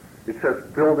 9, it says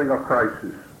building a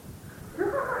crisis.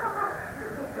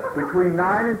 Between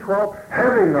 9 and 12,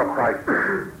 having a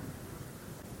crisis.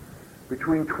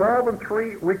 Between 12 and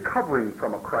 3, recovering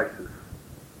from a crisis.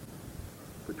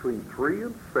 Between 3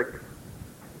 and 6,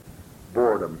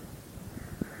 boredom.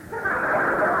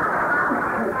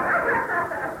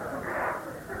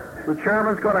 The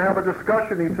chairman's going to have a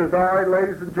discussion. He says, all right,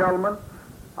 ladies and gentlemen,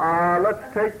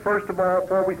 let's take, first of all,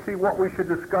 before we see what we should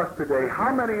discuss today,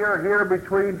 how many are here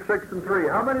between 6 and 3?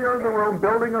 How many are in the room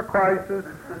building a crisis?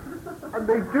 And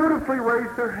they dutifully raise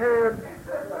their hands.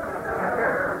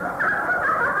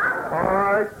 All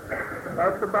right,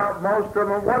 that's about most of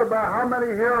them. What about how many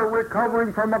here are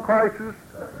recovering from a crisis?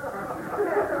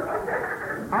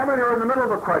 How many are in the middle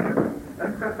of a crisis?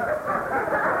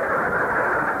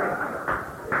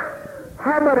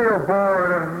 How many are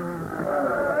bored?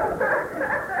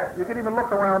 You can even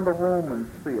look around the room and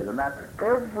see it, and that's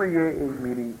every AA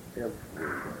meeting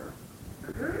everywhere.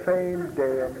 It's the same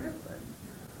damn thing.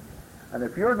 And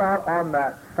if you're not on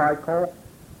that cycle,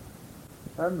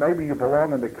 then maybe you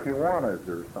belong in the Kiwanis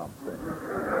or something.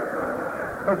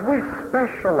 Because we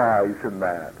specialize in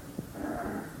that.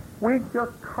 We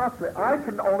just constantly, I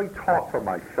can only talk for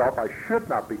myself. I should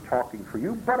not be talking for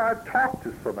you, but I've talked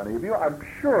to so many of you. I'm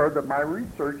sure that my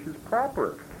research is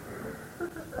proper.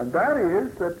 And that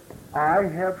is that I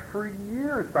have for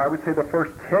years, I would say the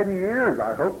first 10 years,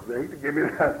 I hope they give me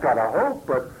that kind of hope,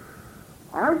 but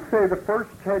I'd say the first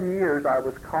 10 years I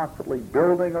was constantly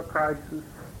building a crisis,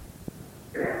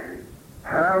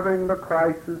 having the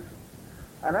crisis,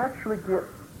 and actually get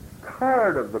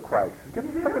tired of the crisis, get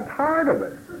sick and tired of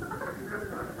it.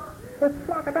 It's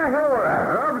like the hell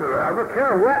I don't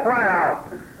care, walk right out.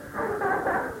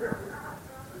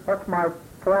 That's my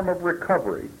form of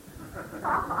recovery.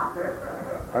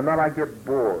 And then I get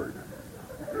bored.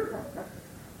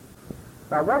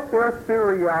 Now what their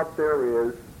theory out there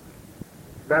is,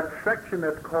 that section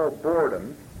that's called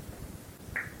boredom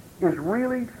is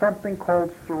really something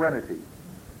called serenity.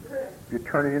 You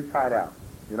turn it inside out.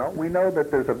 You know, we know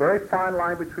that there's a very fine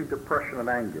line between depression and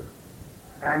anger.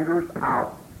 Anger's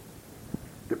out.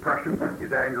 Depression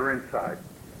is anger inside.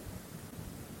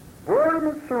 Boredom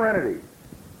and serenity.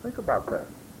 Think about that.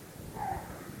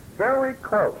 Very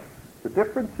close. The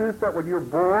difference is that when you're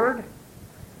bored,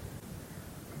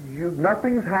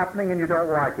 nothing's happening and you don't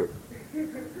like it.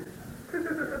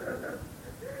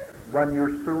 When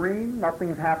you're serene,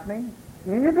 nothing's happening,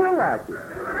 and you do like it.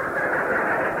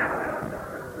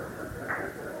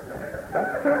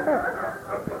 That's it.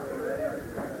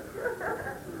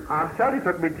 I'm telling you, it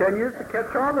took me 10 years to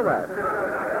catch on to that.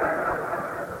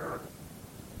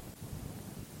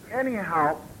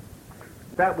 Anyhow,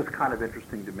 that was kind of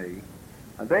interesting to me.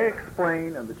 And they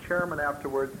explained, and the chairman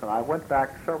afterwards, and I went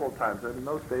back several times. In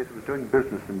those days, I was doing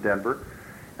business in Denver,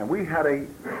 and we had a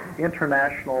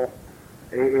international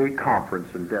AA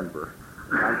conference in Denver,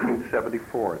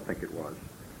 1974, I think it was.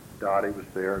 Dottie was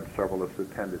there, and several of us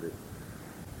attended it.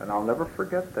 And I'll never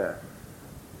forget that.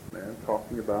 Man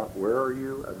talking about, where are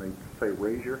you? And they say,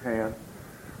 raise your hand.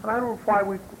 And I don't know why it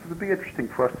would be interesting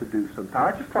for us to do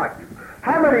sometime. I just like you.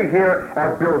 How many here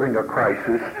are building a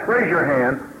crisis? Raise your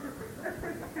hand.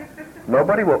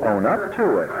 Nobody will own up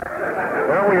to it.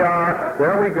 There we are.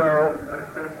 There we go.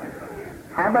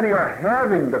 How many are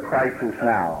having the crisis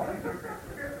now?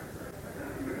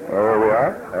 There we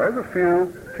are. There's a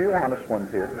few honest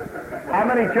ones here. How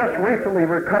many just recently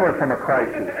recovered from a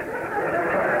crisis?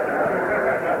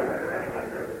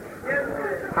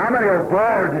 How many are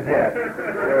bored to death?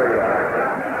 There we are.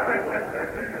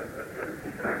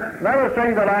 Another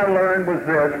thing that I learned was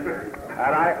this,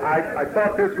 and I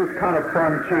thought this was kind of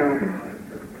fun too.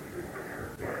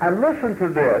 And listen to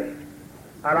this,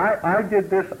 and I did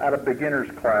this at a beginner's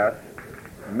class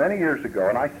many years ago,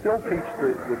 and I still teach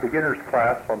the beginner's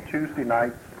class on Tuesday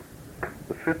nights,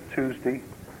 the fifth Tuesday,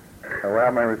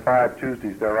 around maybe 5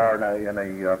 Tuesdays there are in a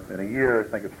year. I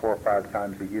think it's 4 or 5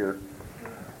 times a year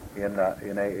in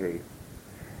AA.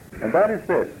 And that is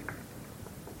this.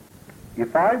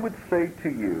 If I would say to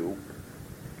you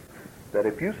that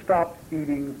if you stopped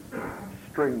eating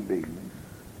string beans,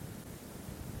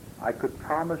 I could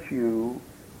promise you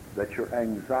that your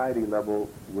anxiety level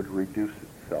would reduce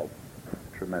itself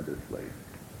tremendously.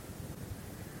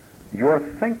 Your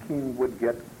thinking would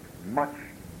get much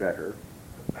better.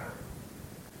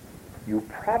 You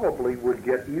probably would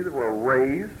get either a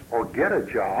raise or get a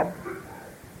job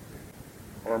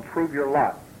or improve your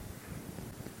lot.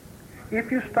 If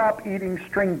you stop eating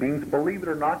string beans, believe it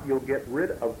or not, you'll get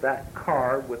rid of that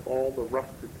car with all the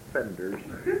rusted fenders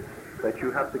that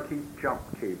you have to keep jump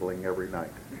cabling every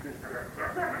night.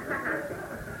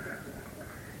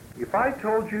 If I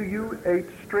told you you ate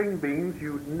string beans,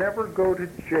 you'd never go to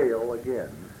jail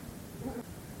again.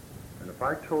 And if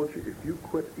I told you if you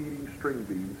quit eating string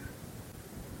beans,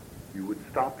 you would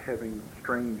stop having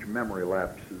strange memory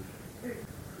lapses,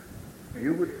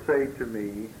 you would say to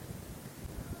me,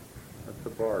 that's a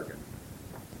bargain.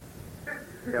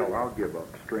 Hell, I'll give up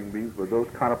string beans with those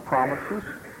kind of promises.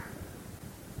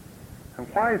 And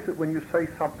why is it when you say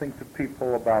something to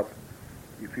people about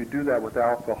if you do that with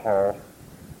alcohol,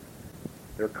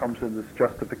 there comes in this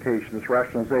justification, this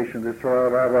rationalization, this blah,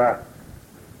 blah, blah,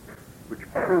 which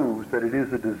proves that it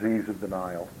is a disease of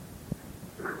denial.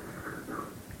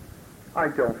 I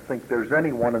don't think there's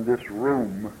anyone in this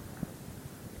room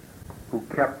who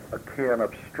kept a can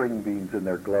of string beans in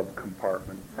their glove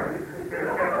compartment.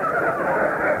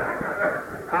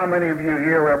 How many of you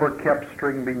here ever kept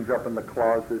string beans up in the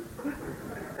closet?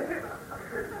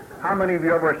 How many of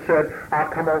you ever said, I'll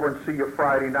come over and see you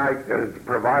Friday night,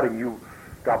 providing you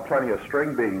got plenty of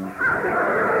string beans?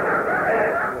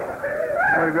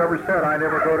 How many of you ever said, I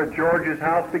never go to George's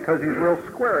house because he's real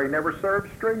square, he never serves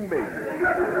string beans?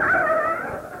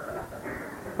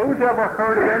 Who's ever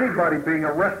heard of anybody being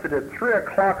arrested at 3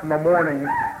 o'clock in the morning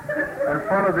in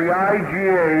front of the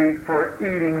IGA for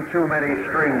eating too many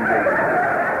string beans?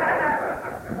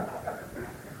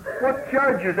 What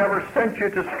judge has ever sent you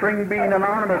to String Bean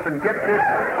Anonymous and get this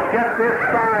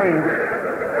signed?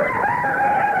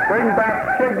 Bring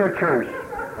back signatures.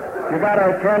 You got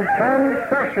to attend 10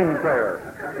 sessions there.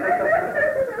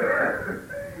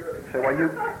 Say, well,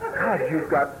 you've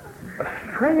got a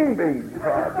string bean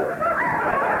problem.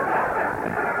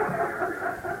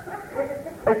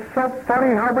 It's so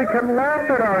funny how we can laugh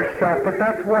at ourselves, but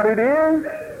that's what it is.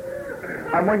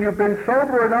 And when you've been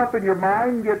sober enough and your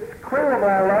mind gets clear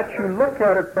about that, you look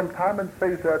at it sometime and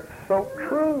say, that's so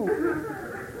true.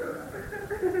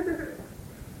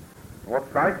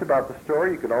 What's nice about the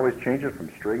story, you can always change it from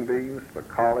string beans to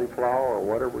cauliflower or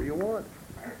whatever you want.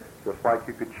 Just like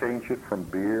you could change it from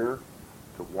beer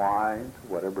to wine, to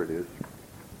whatever it is.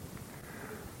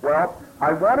 Well,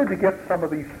 I wanted to get some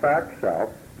of these facts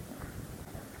out.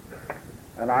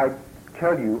 And I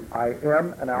tell you, I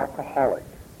am an alcoholic.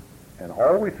 And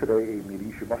always at AA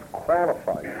meetings, you must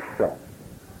qualify yourself.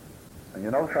 And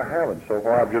you notice I haven't. So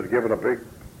far, I've just given a big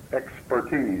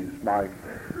expertise, my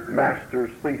master's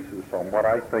thesis on what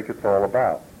I think it's all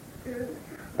about.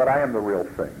 But I am the real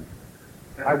thing.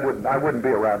 I wouldn't be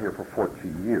around here for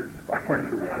 14 years if I weren't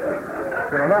the real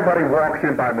thing. You know, nobody walks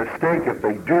in by mistake. If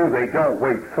they do, they don't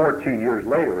wait 14 years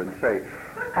later and say,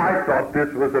 I thought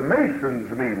this was a Mason's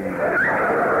meeting.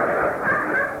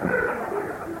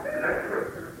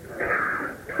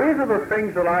 These are the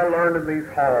things that I learned in these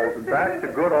halls. And back to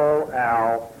good old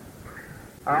Al.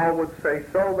 Al would say,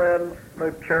 so then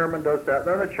the chairman does that.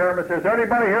 Then the chairman says,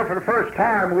 anybody here for the first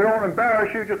time? We don't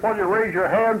embarrass you. Just want you to raise your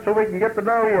hand so we can get to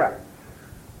know you.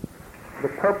 The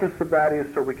purpose of that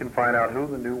is so we can find out who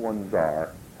the new ones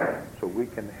are, so we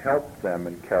can help them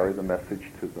and carry the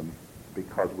message to them,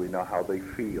 because we know how they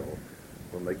feel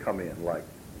when they come in, like,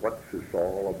 what's this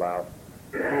all about?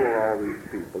 Who are all these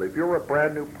people? If you're a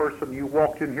brand new person, you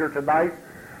walked in here tonight,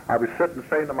 I was sitting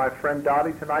saying to my friend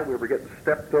Dottie tonight, we were getting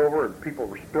stepped over and people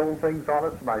were spilling things on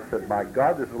us, and I said, my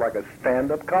God, this is like a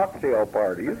stand-up cocktail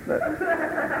party, isn't it?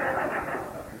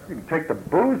 You can take the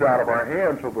booze out of our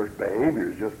hands, so our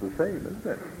behavior is just the same, isn't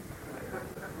it?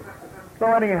 So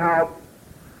anyhow,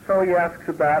 so he asks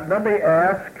about, and then they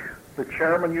ask, the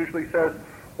chairman usually says,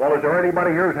 well, is there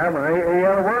anybody here who's having an AA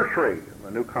anniversary? And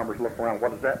the newcomers look around,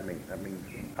 what does that mean? That means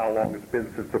how long it's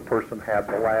been since the person had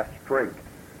the last drink.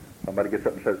 Somebody gets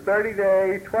up and says 30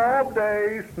 days, 12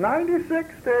 days,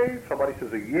 96 days. Somebody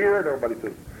says a year, and everybody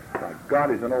says, my God,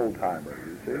 he's an old-timer,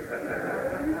 you see.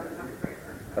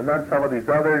 And then some of these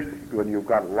others, when you've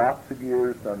got lots of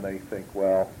years, then they think,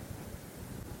 well,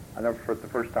 I never forget the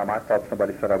first time I thought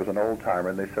somebody said I was an old-timer,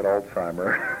 and they said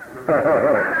Alzheimer. The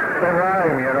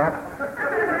rhyme, you know.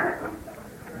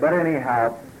 But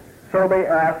anyhow, so they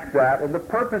ask that, and the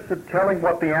purpose of telling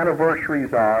what the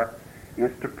anniversaries are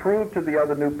is to prove to the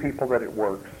other new people that it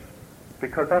works,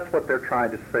 because that's what they're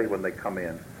trying to say when they come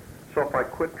in. So if I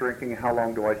quit drinking, how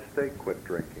long do I stay quit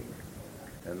drinking?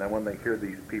 And then when they hear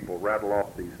these people rattle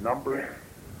off these numbers,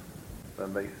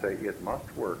 then they say, it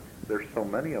must work. There's so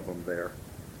many of them there.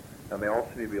 And they all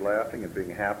seem to be laughing and being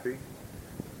happy.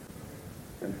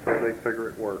 And so they figure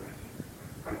it works.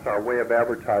 It's our way of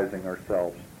advertising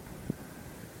ourselves.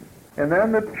 And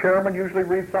then the chairman usually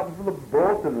reads something from the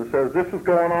bulletin that says, this is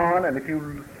going on, and if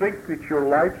you think that your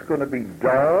life's going to be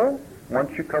dull,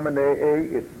 once you come into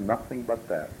AA, it's nothing but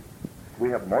that. We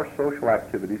have more social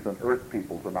activities than Earth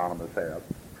Peoples Anonymous has.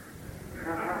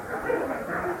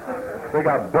 We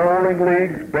got bowling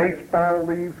leagues, baseball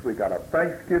leagues, we got a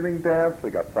Thanksgiving dance, we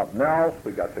got something else,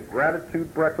 we got the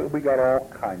gratitude breakfast, we got all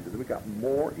kinds of, we got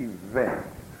more events.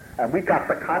 And we got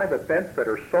the kind of events that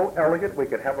are so elegant, we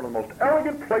could have it in the most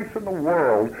elegant place in the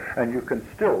world, and you can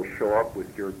still show up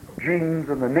with your jeans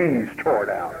and the knees torn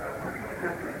out.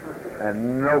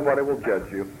 And nobody will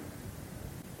judge you.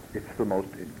 It's the most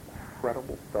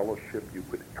incredible fellowship you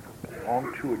could ever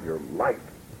belong to in your life.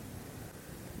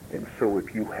 And so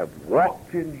if you have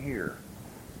walked in here,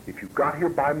 if you got here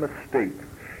by mistake,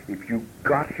 if you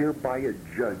got here by a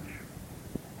judge,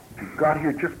 if you got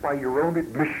here just by your own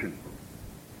admission,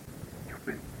 you've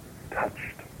been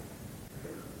touched.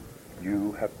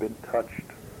 You have been touched.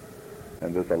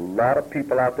 And there's a lot of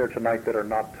people out there tonight that are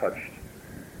not touched.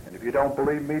 And if you don't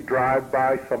believe me, drive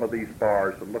by some of these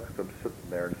bars and look at them sitting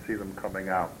there and see them coming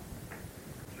out.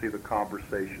 See the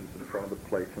conversations in front of the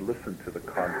place and listen to the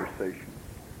conversations.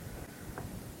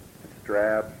 It's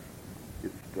drab.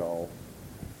 It's dull.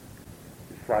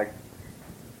 It's like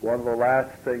one of the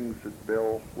last things that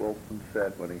Bill Wilson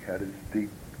said when he had his deep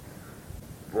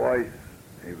voice.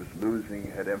 He was losing, he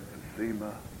had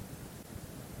emphysema.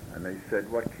 And they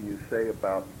said, what can you say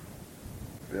about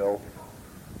Bill,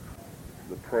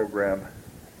 the program,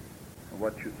 and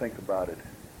what you think about it?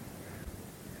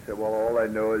 He said, well, all I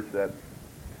know is that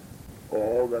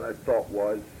all that I thought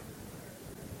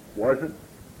wasn't.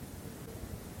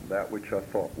 That which I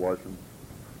thought wasn't,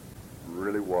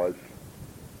 really was.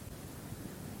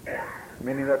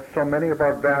 Meaning that so many of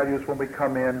our values when we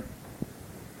come in,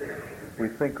 we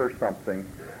think are something,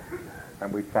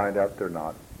 and we find out they're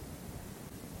not.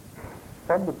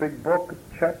 From the big book,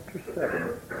 chapter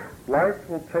 7, life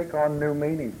will take on new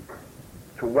meaning.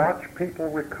 To watch people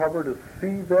recover, to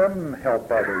see them help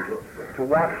others, to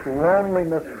watch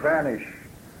loneliness vanish,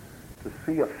 to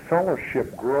see a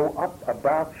fellowship grow up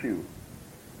about you,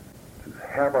 to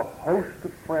have a host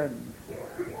of friends.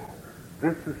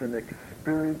 This is an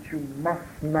experience you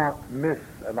must not miss,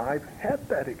 and I've had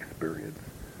that experience.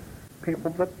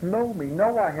 People that know me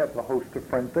know I have a host of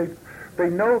friends. They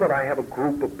know that I have a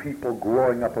group of people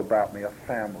growing up about me, a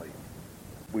family.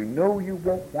 We know you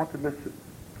won't want to miss it.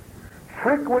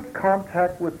 Frequent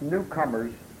contact with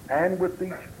newcomers and with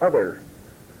each other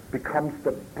becomes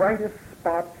the brightest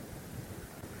spot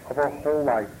of our whole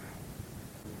life.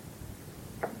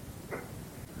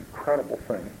 Incredible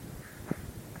thing.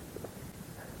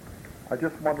 I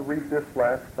just want to read this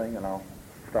last thing and I'll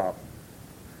stop.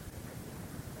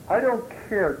 I don't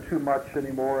care too much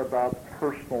anymore about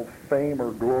personal fame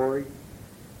or glory.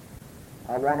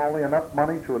 I want only enough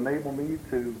money to enable me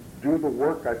to do the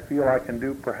work I feel I can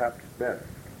do perhaps best.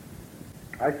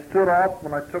 I stood off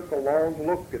when I took a long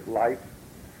look at life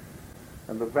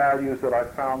and the values that I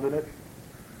found in it.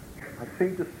 I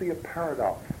seem to see a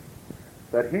paradox,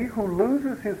 that he who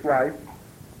loses his life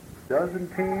does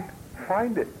indeed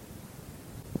find it.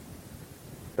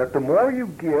 That the more you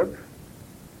give,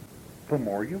 the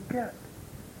more you get.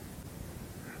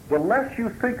 The less you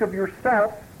think of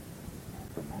yourself,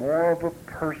 the more of a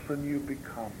person you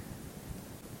become.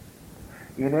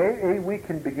 In AA, we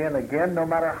can begin again no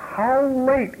matter how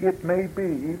late it may be,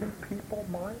 even people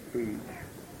my age.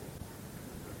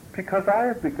 Because I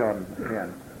have begun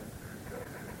again.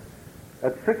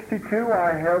 At 62,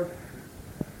 I have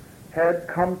had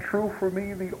come true for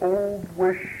me the old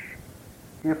wish,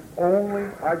 if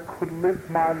only I could live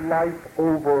my life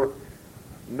over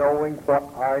knowing what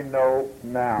I know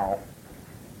now.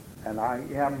 And I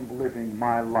am living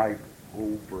my life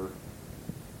over.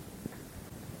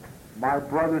 My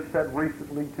brother said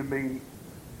recently to me,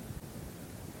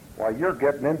 why, you're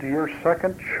getting into your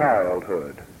second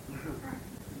childhood.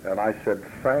 And I said,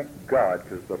 thank God,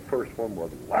 because the first one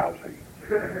was lousy.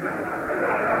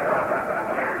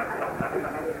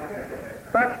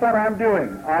 That's what I'm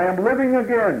doing. I am living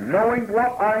again, knowing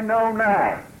what I know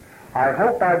now. I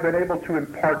hope I've been able to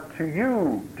impart to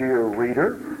you, dear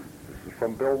reader, this is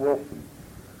from Bill Wilson,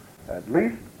 at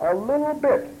least a little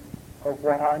bit of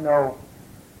what I know.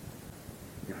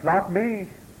 If not me,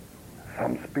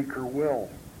 some speaker will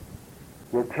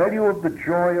tell you of the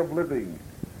joy of living,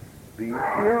 the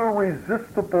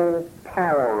irresistible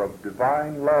power of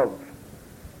divine love,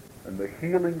 and the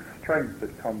healing strength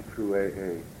that comes through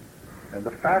AA, and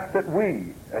the fact that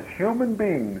we, as human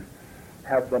beings,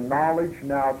 have the knowledge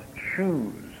now to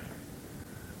choose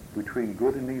between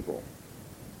good and evil.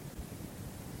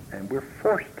 And we're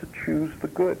forced to choose the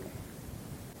good,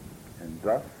 and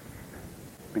thus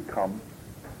become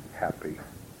happy.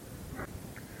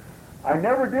 I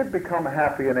never did become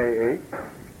happy in AA,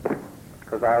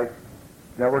 because I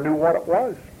Never knew what it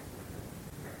was.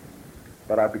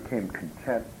 But I became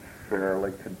content,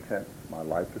 fairly content. My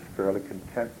life is fairly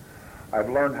content. I've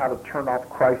learned how to turn off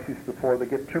crises before they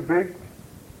get too big.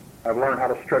 I've learned how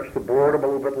to stretch the boredom a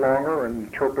little bit longer and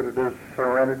interpret it as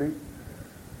serenity.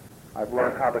 I've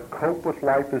learned how to cope with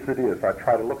life as it is. I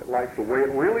try to look at life the way it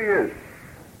really is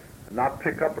and not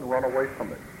pick up and run away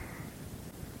from it.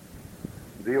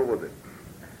 Deal with it.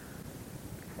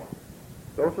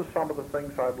 Those are some of the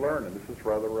things I've learned, and this is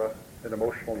rather an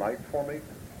emotional night for me. It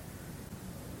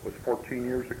was 14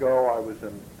 years ago. I was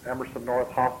in Emerson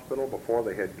North Hospital before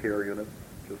they had care units,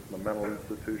 just in a mental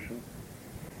institution.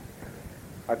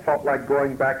 I felt like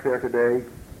going back there today,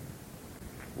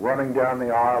 running down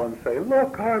the aisle and say,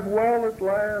 "Look, I'm well at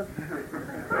last."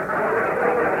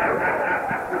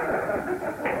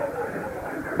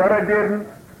 But I didn't.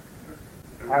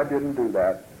 I didn't do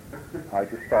that. I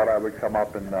just thought I would come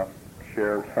up and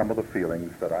share some of the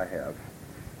feelings that I have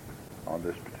on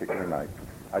this particular night.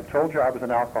 I told you I was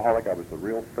an alcoholic. I was the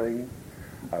real thing.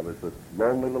 I was a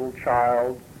lonely little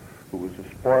child who was a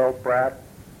spoiled brat.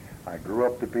 I grew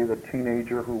up to be the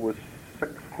teenager who was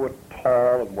 6 foot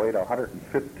tall and weighed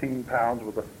 115 pounds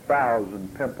with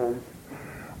 1,000 pimples.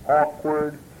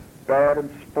 Awkward, bad in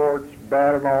sports,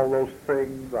 bad in all those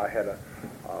things. I had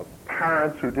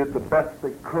parents who did the best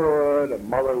they could, a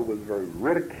mother who was very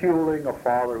ridiculing, a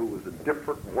father who was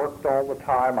indifferent and worked all the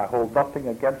time. I hold nothing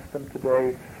against them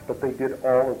today, but they did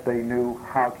all that they knew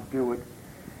how to do it.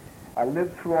 I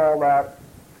lived through all that,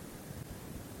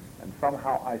 and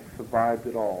somehow I survived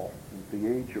it all. At the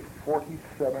age of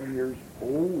 47 years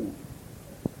old,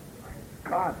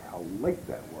 God, how late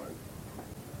that was,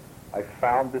 I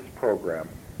found this program.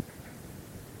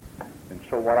 And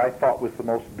so what I thought was the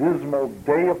most dismal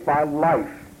day of my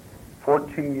life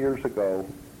 14 years ago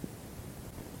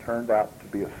turned out to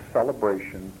be a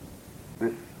celebration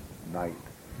this night.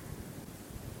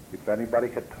 If anybody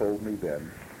had told me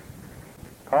then,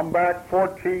 come back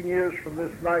 14 years from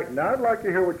this night, and I'd like to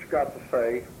hear what you got to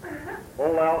say.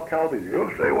 Old Al Calvi,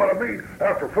 you'll say what I mean.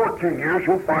 After 14 years,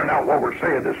 you'll find out what we're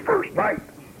saying this first night.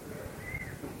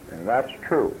 And that's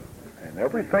true. And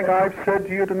everything I've said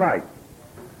to you tonight,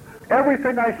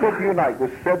 everything I said to you tonight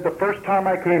was said the first time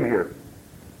I came here.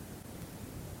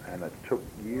 And it took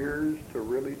years to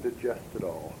really digest it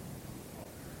all.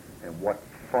 And what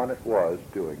fun it was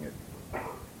doing it.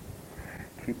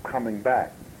 Keep coming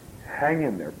back. Hang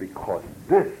in there, because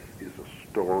this is a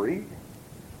story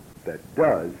that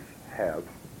does have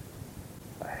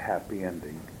a happy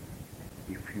ending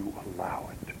if you allow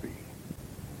it to be.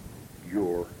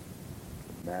 You're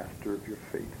the master of your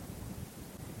fate.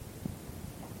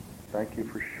 Thank you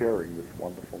for sharing this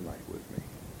wonderful night with me.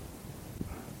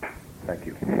 Thank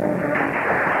you.